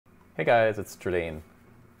Hey guys, it's Trelane.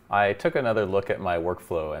 I took another look at my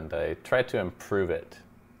workflow and I tried to improve it.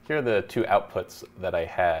 Here are the two outputs that I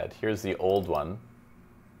had. Here's the old one.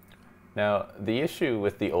 Now, the issue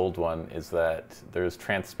with the old one is that there's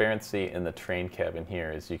transparency in the train cabin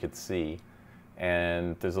here, as you could see,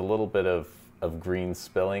 and there's a little bit of green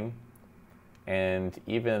spilling, and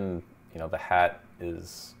even the hat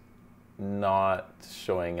is not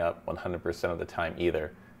showing up 100% of the time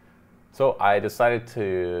either. So I decided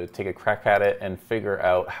to take a crack at it and figure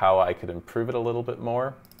out how I could improve it a little bit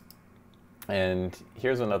more. And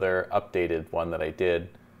here's another updated one that I did.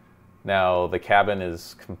 Now the cabin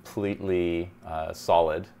is completely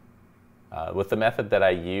solid. With the method that I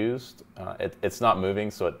used, it's not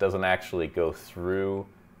moving, so it doesn't actually go through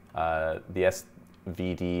the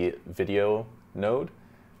SVD video node.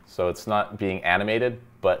 So it's not being animated,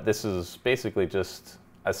 but this is basically just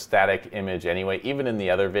a static image anyway. Even in the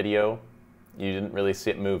other video, you didn't really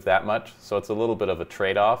see it move that much, so it's a little bit of a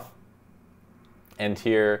trade-off. And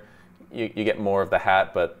here, you get more of the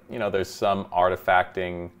hat, but there's some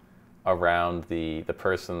artifacting around the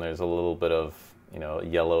person. There's a little bit of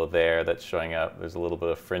yellow there that's showing up. There's a little bit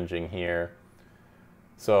of fringing here.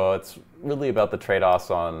 So it's really about the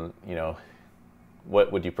trade-offs on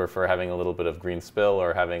what would you prefer, having a little bit of green spill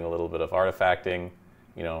or having a little bit of artifacting.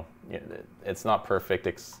 It's not perfect,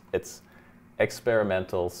 it's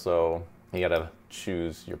experimental, so you gotta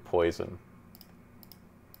choose your poison.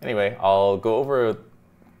 Anyway, I'll go over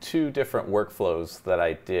two different workflows that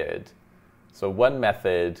I did. So one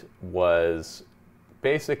method was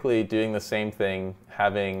basically doing the same thing,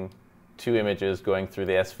 having two images going through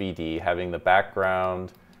the SVD, having the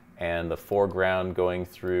background and the foreground going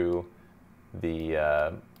through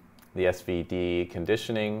the SVD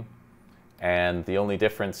conditioning. And the only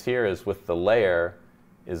difference here is with the layer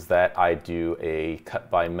is that I do a cut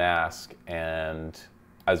by mask, and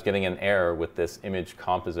I was getting an error with this image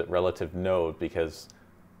composite relative node because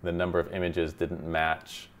the number of images didn't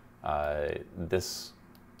match this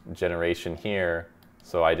generation here,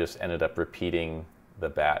 so I just ended up repeating the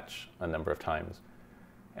batch a number of times.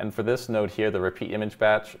 And for this node here, the repeat image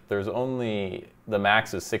batch, there's only, the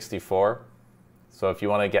max is 64. So if you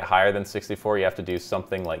want to get higher than 64, you have to do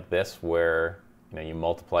something like this, where you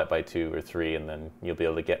multiply it by 2 or 3, and then you'll be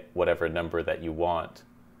able to get whatever number that you want.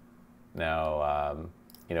 Now,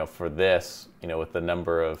 for this, with the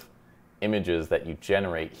number of images that you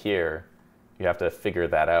generate here, you have to figure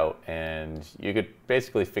that out, and you could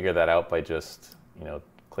basically figure that out by just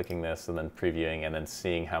clicking this and then previewing and then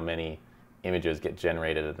seeing how many images get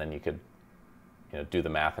generated, and then you could do the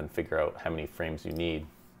math and figure out how many frames you need.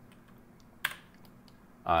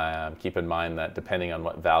 Keep in mind that depending on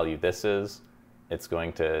what value this is, it's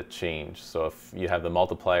going to change. So if you have the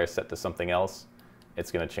multiplier set to something else,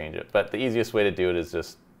 it's going to change it. But the easiest way to do it is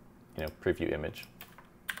just preview image.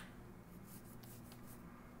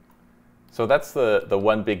 So that's the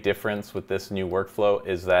one big difference with this new workflow,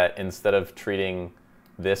 is that instead of treating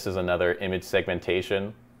this as another image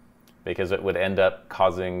segmentation, because it would end up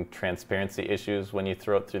causing transparency issues when you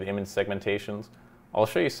throw it through the image segmentations, I'll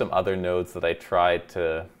show you some other nodes that I tried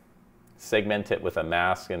to segment it with a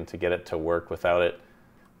mask and to get it to work without it.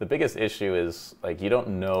 The biggest issue is you don't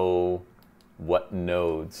know what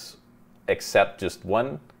nodes accept just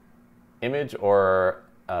one image or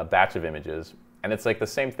a batch of images. And it's the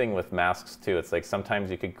same thing with masks too. It's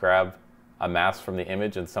sometimes you could grab a mask from the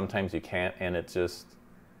image and sometimes you can't, and it just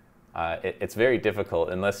it's very difficult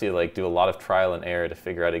unless you do a lot of trial and error to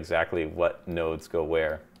figure out exactly what nodes go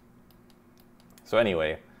where. So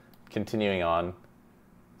anyway, continuing on,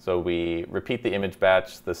 so we repeat the image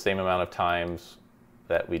batch the same amount of times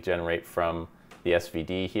that we generate from the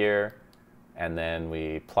SVD here, and then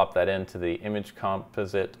we plop that into the image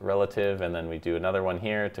composite relative, and then we do another one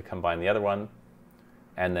here to combine the other one,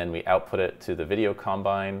 and then we output it to the video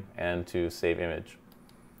combine and to save image.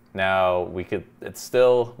 Now we could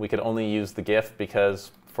only use the GIF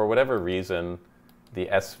because for whatever reason the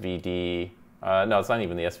SVD, no, it's not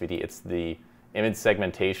even the SVD, it's the image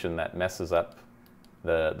segmentation that messes up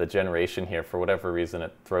the generation here. For whatever reason,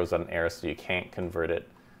 it throws out an error, so you can't convert it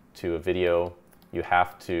to a video. You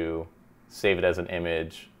have to save it as an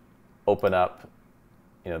image, open up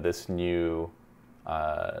this new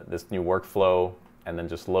workflow, and then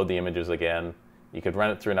just load the images again. You could run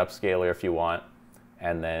it through an upscaler if you want,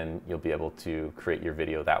 and then you'll be able to create your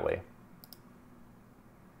video that way.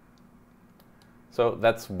 So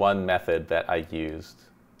that's one method that I used,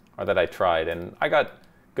 or that I tried, and I got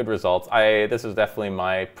good results. This is definitely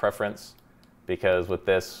my preference, because with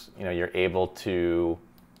this, you're able to,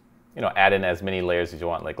 add in as many layers as you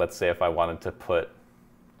want. Let's say if I wanted to put,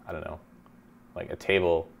 I don't know, a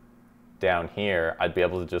table down here, I'd be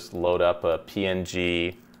able to just load up a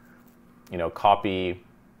PNG, copy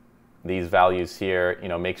these values here,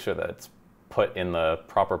 make sure that it's put in the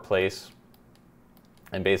proper place,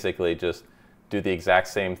 and basically just do the exact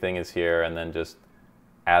same thing as here, and then just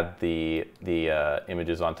add the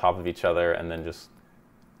images on top of each other, and then just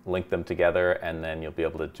link them together, and then you'll be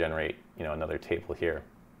able to generate another table here.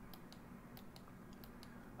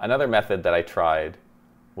 Another method that I tried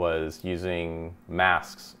was using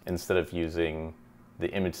masks instead of using the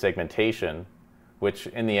image segmentation, which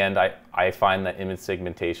in the end I find that image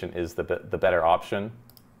segmentation is the better option,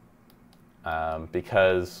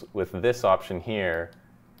 because with this option here,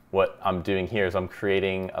 what I'm doing here is I'm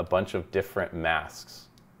creating a bunch of different masks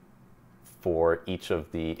for each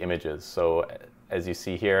of the images. So as you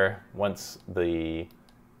see here, once the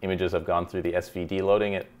images have gone through the SVD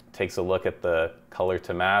loading, it takes a look at the color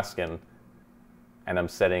to mask, and I'm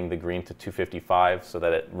setting the green to 255 so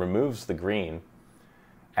that it removes the green.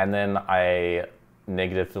 And then I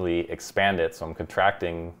negatively expand it, so I'm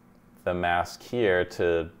contracting the mask here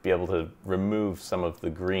to be able to remove some of the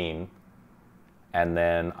green. And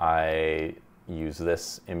then I use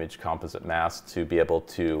this image composite mask to be able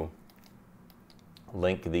to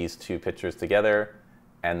link these two pictures together.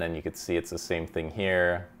 And then you can see it's the same thing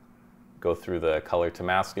here. Go through the color to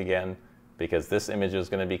mask again, because this image is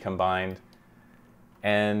going to be combined.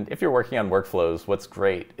 And if you're working on workflows, what's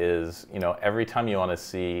great is, every time you want to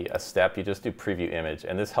see a step, you just do preview image.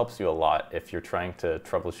 And this helps you a lot if you're trying to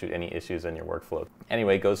troubleshoot any issues in your workflow.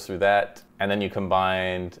 Anyway, it goes through that. And then you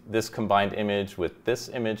combined this combined image with this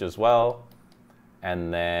image as well.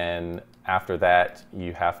 And then after that,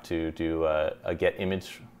 you have to do a get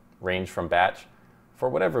image range from batch. For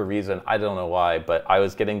whatever reason, I don't know why, but I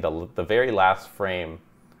was getting the very last frame,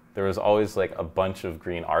 there was always like a bunch of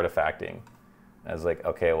green artifacting. I was like,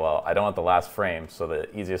 okay, well, I don't want the last frame, so the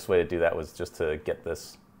easiest way to do that was just to get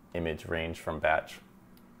this image range from batch.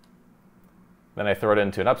 Then I throw it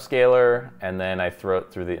into an upscaler, and then I throw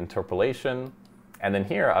it through the interpolation, and then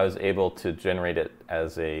here I was able to generate it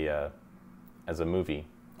as a movie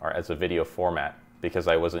or as a video format, because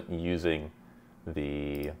I wasn't using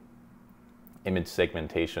the image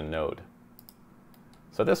segmentation node.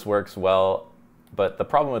 So this works well, but the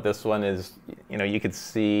problem with this one is, you could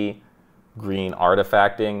see green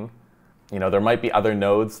artifacting. There might be other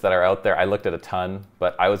nodes that are out there. I looked at a ton,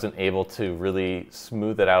 but I wasn't able to really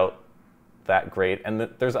smooth it out that great. And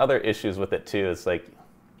there's other issues with it too. It's like,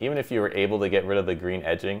 even if you were able to get rid of the green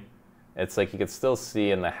edging, it's like you could still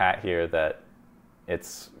see in the hat here that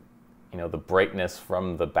it's, the brightness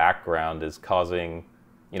from the background is causing,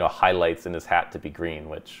 highlights in his hat to be green,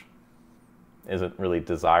 which isn't really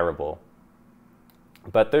desirable.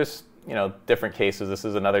 But there's, different cases. This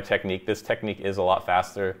is another technique. This technique is a lot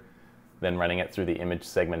faster than running it through the image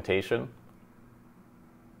segmentation.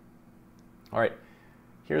 All right,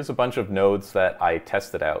 here's a bunch of nodes that I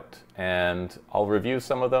tested out, and I'll review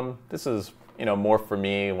some of them. This is, more for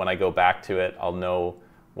me. When I go back to it, I'll know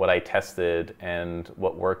what I tested and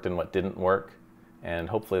what worked and what didn't work. And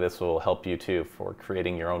hopefully this will help you too for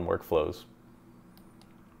creating your own workflows.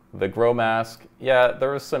 The grow mask, yeah,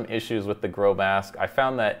 there was some issues with the grow mask. I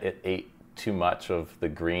found that it ate too much of the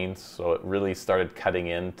greens, so it really started cutting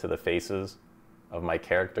into the faces of my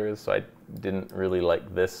characters, so I didn't really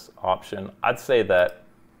like this option. I'd say that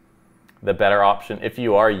the better option, if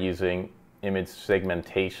you are using image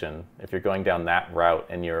segmentation, if you're going down that route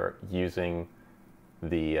and you're using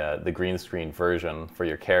the green screen version for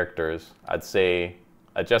your characters, I'd say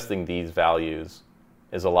adjusting these values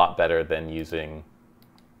is a lot better than using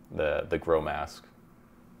the grow mask.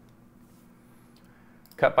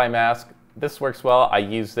 Cut by mask, this works well. I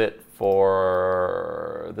used it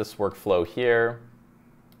for this workflow here,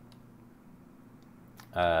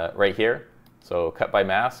 right here. So cut by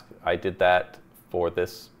mask, I did that for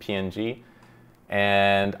this PNG.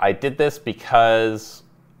 And I did this because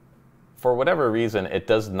for whatever reason, it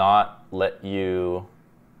does not let you,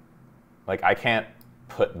 like I can't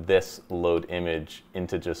put this load image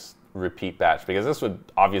into just repeat batch, because this would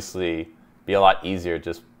obviously be a lot easier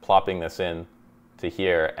just plopping this in to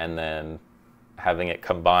here and then having it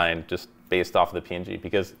combined just based off of the PNG,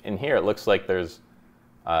 because in here it looks like there's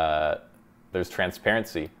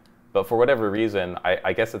transparency, but for whatever reason,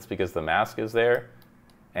 I guess it's because the mask is there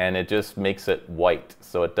and it just makes it white,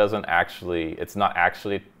 so it doesn't actually, it's not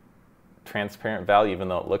actually transparent value even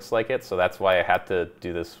though it looks like it. So that's why I had to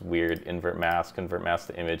do this weird invert mask, convert mask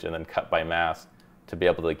to image, and then cut by mask to be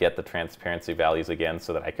able to get the transparency values again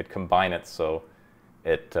so that I could combine it so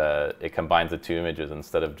it combines the two images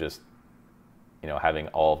instead of just having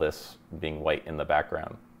all this being white in the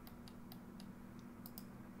background.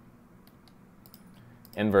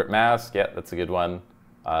 Invert mask, yeah, that's a good one.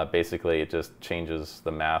 Basically, it just changes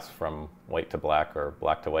the mask from white to black or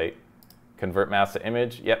black to white. Convert mask to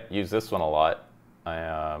image, yep, use this one a lot.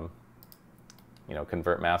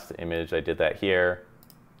 Convert mask to image, I did that here.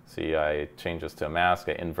 See, I changed this to a mask,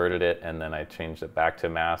 I inverted it, and then I changed it back to a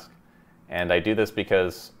mask. And I do this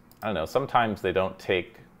because, I don't know, sometimes they don't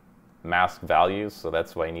take mask values, so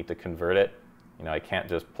that's why you need to convert it. I can't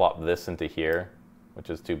just plop this into here, which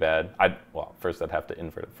is too bad. Well, first I'd have to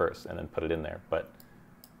invert it first and then put it in there. But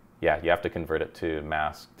yeah, you have to convert it to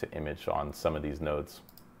mask to image on some of these nodes.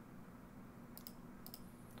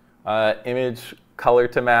 Image color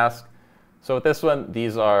to mask. So with this one,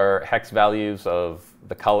 these are hex values of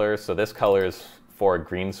the color. So this color is for a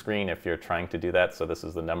green screen if you're trying to do that. So this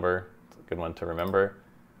is the number. It's a good one to remember.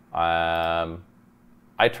 I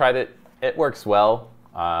tried it. It works well.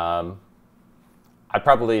 I'd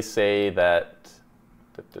probably say that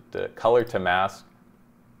the color to mask,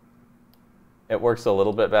 it works a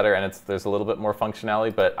little bit better and there's a little bit more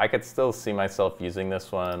functionality, but I could still see myself using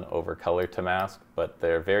this one over color to mask, but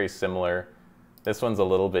they're very similar. This one's a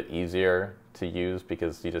little bit easier to use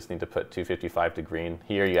because you just need to put 255 to green.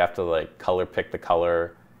 Here you have to like color pick the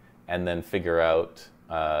color and then figure out,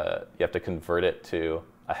 you have to convert it to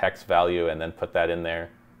a hex value and then put that in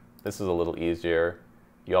there. This is a little easier.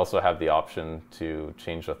 You also have the option to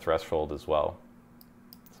change the threshold as well.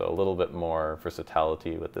 So a little bit more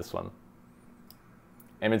versatility with this one.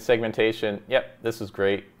 Image segmentation, yep, this is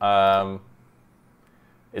great.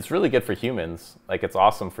 It's really good for humans. Like, it's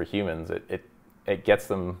awesome for humans. It gets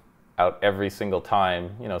them out every single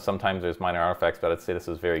time. Sometimes there's minor artifacts, but I'd say this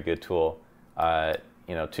is a very good tool.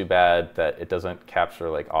 Too bad that it doesn't capture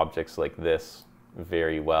like objects like this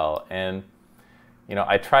very well. And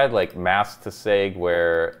I tried like mask to seg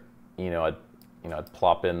where I'd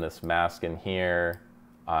plop in this mask in here.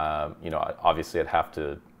 Obviously I'd have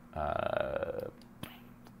to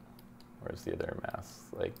where's the other mask?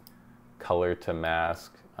 Like color to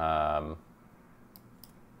mask.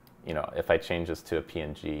 If I change this to a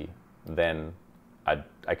PNG, then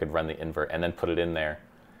I could run the invert and then put it in there.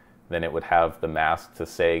 Then it would have the mask to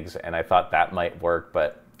segs, and I thought that might work,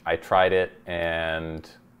 but I tried it and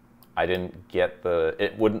I didn't get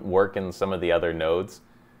it wouldn't work in some of the other nodes,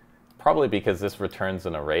 probably because this returns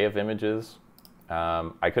an array of images.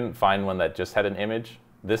 I couldn't find one that just had an image.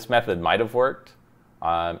 This method might have worked,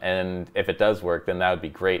 and if it does work, then that would be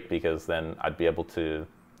great, because then I'd be able to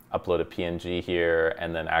upload a PNG here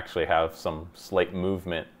and then actually have some slight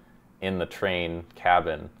movement in the train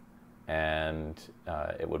cabin, and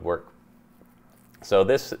it would work. So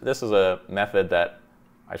this is a method that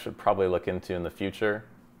I should probably look into in the future.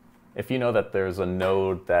 If you know that there's a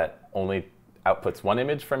node that only outputs one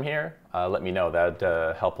image from here, let me know. That'd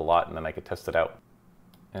help a lot, and then I could test it out.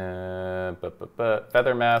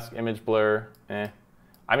 Feather mask, image blur,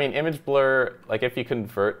 I mean, image blur, like if you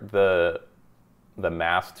convert the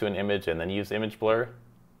mask to an image and then use image blur,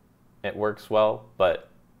 it works well, but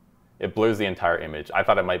it blurs the entire image. I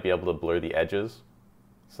thought it might be able to blur the edges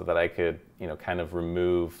so that I could, kind of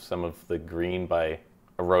remove some of the green by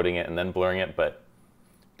eroding it and then blurring it, but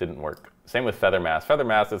didn't work. Same with feather mask. Feather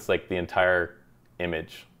mask, it's like the entire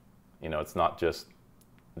image. It's not just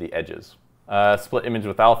the edges. Split image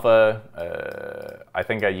with alpha. I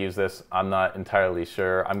think I use this. I'm not entirely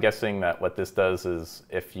sure. I'm guessing that what this does is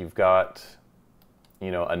if you've got,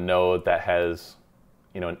 a node that has,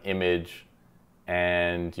 an image,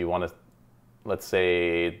 and you want to, let's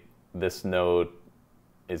say this node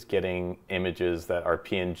is getting images that are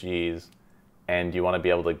PNGs, and you want to be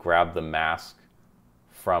able to grab the mask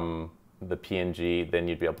from the PNG, then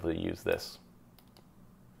you'd be able to use this.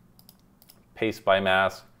 Paste by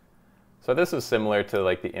mask. So this is similar to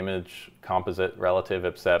like the image composite relative,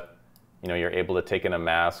 except you're able to take in a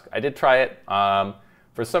mask. I did try it.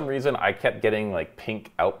 For some reason, I kept getting like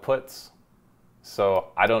pink outputs. So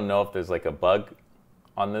I don't know if there's like a bug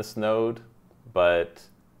on this node, but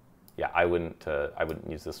yeah, I wouldn't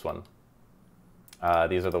use this one.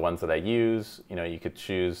 These are the ones that I use. You could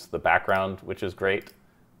choose the background, which is great.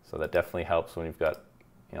 So that definitely helps when you've got,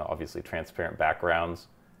 obviously transparent backgrounds.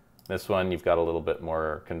 This one, you've got a little bit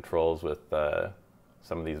more controls with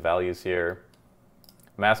some of these values here.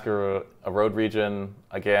 Mask erode region,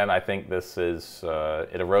 again, I think this is,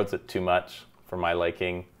 it erodes it too much for my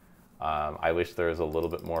liking. I wish there was a little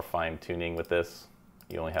bit more fine tuning with this.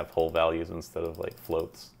 You only have whole values instead of like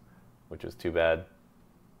floats, which is too bad.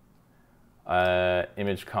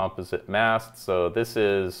 Image composite mask, so this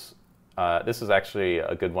is actually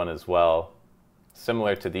a good one as well.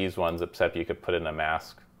 Similar to these ones, except you could put in a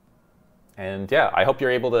mask. And yeah, I hope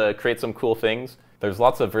you're able to create some cool things. there's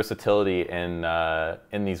lots of versatility in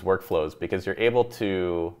these workflows because you're able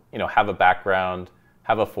to, have a background,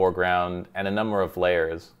 have a foreground, and a number of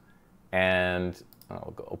layers. And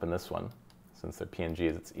I'll go open this one. Since they're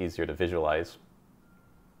PNGs, it's easier to visualize.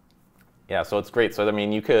 Yeah, so it's great. So I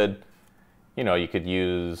mean, you could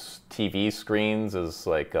use TV screens as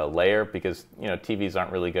like a layer because TVs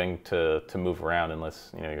aren't really going to move around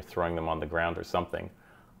unless you're throwing them on the ground or something.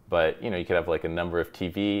 But you could have like a number of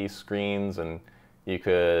TV screens, and you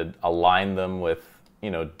could align them with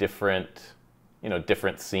different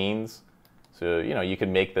scenes. So you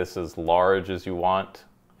can make this as large as you want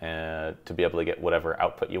to be able to get whatever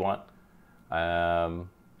output you want.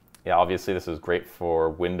 Yeah, obviously this is great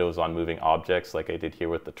for windows on moving objects like I did here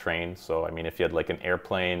with the train. So I mean, if you had like an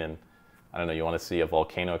airplane and I don't know, you want to see a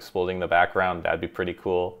volcano exploding in the background, that'd be pretty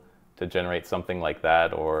cool to generate something like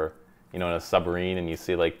that. Or in a submarine and you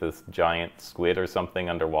see like this giant squid or something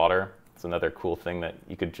underwater. It's another cool thing that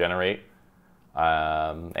you could generate.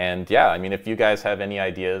 And yeah, I mean, if you guys have any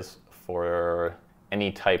ideas for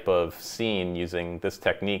any type of scene using this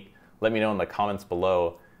technique, let me know in the comments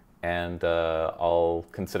below, and I'll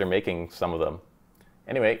consider making some of them.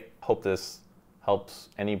 Anyway, hope this helps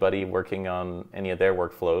anybody working on any of their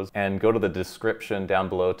workflows. And go to the description down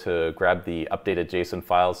below to grab the updated JSON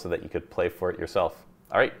files so that you could play for it yourself.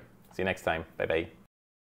 All right, see you next time. Bye-bye.